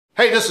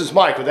Hey, this is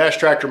Mike with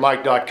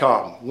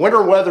AskTractorMike.com.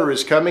 Winter weather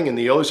is coming in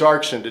the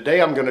Ozarks, and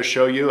today I'm going to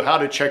show you how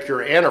to check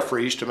your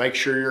antifreeze to make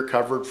sure you're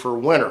covered for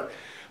winter.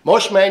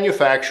 Most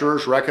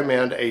manufacturers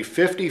recommend a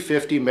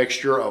 50-50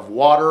 mixture of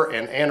water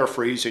and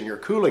antifreeze in your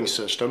cooling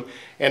system,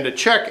 and to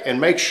check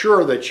and make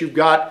sure that you've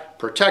got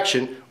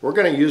protection, we're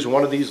going to use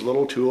one of these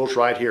little tools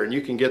right here, and you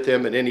can get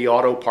them at any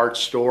auto parts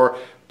store.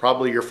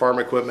 Probably your farm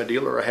equipment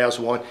dealer has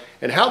one.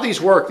 And how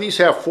these work, these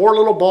have 4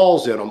 little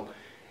balls in them.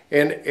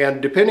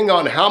 And depending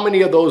on how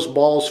many of those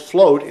balls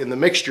float in the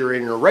mixture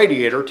in your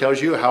radiator tells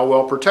you how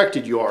well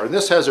protected you are. And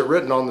this has it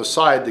written on the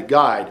side, the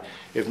guide.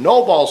 If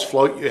no balls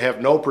float, you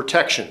have no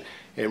protection.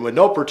 And with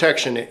no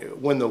protection,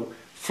 when the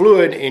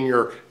fluid in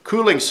your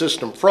cooling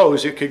system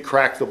froze, it could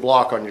crack the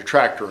block on your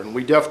tractor, and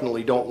we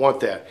definitely don't want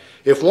that.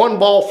 If 1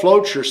 ball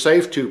floats, you're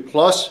safe to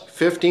plus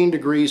 15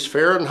 degrees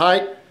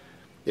Fahrenheit.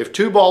 If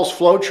 2 balls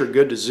float, you're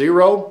good to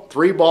 0.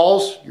 3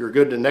 balls, you're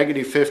good to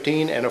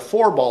 -15. And if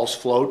 4 balls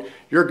float,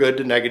 you're good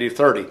to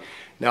 -30.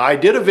 Now, I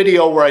did a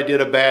video where I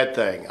did a bad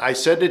thing. I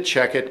said to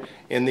check it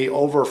in the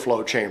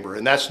overflow chamber,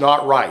 and that's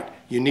not right.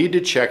 You need to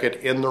check it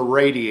in the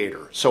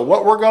radiator. So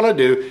what we're going to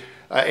do,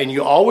 and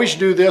you always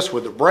do this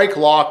with the brake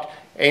locked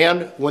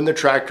and when the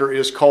tractor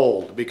is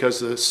cold, because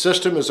the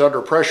system is under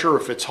pressure.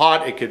 If it's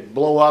hot, it could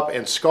blow up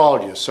and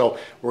scald you. So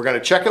we're going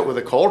to check it with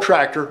a cold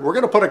tractor. We're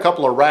going to put a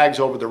couple of rags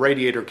over the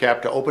radiator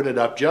cap to open it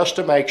up just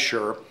to make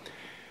sure.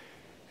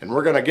 And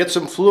we're going to get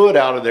some fluid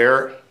out of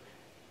there.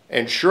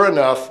 And sure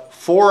enough,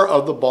 4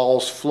 of the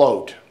balls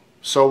float.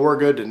 So we're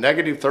good to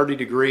 -30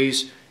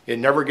 degrees. It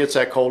never gets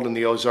that cold in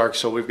the Ozarks,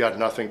 so we've got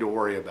nothing to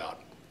worry about.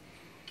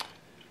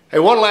 Hey,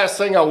 one last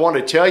thing I want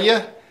to tell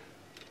you.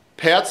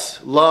 Pets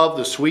love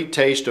the sweet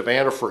taste of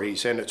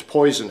antifreeze, and it's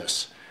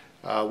poisonous.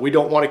 We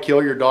don't want to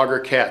kill your dog or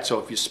cat, so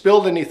if you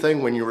spilled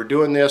anything when you were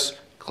doing this,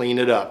 clean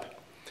it up.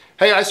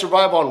 Hey, I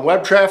survive on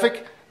web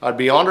traffic. I'd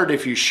be honored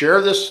if you share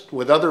this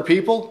with other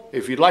people.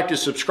 If you'd like to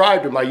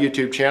subscribe to my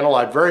YouTube channel,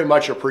 I'd very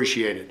much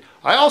appreciate it.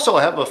 I also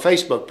have a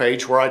Facebook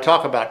page where I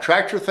talk about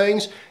tractor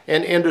things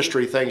and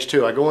industry things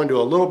too. I go into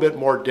a little bit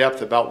more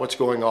depth about what's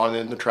going on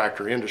in the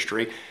tractor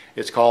industry.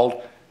 It's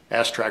called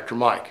Ask Tractor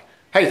Mike.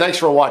 Hey, thanks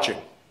for watching.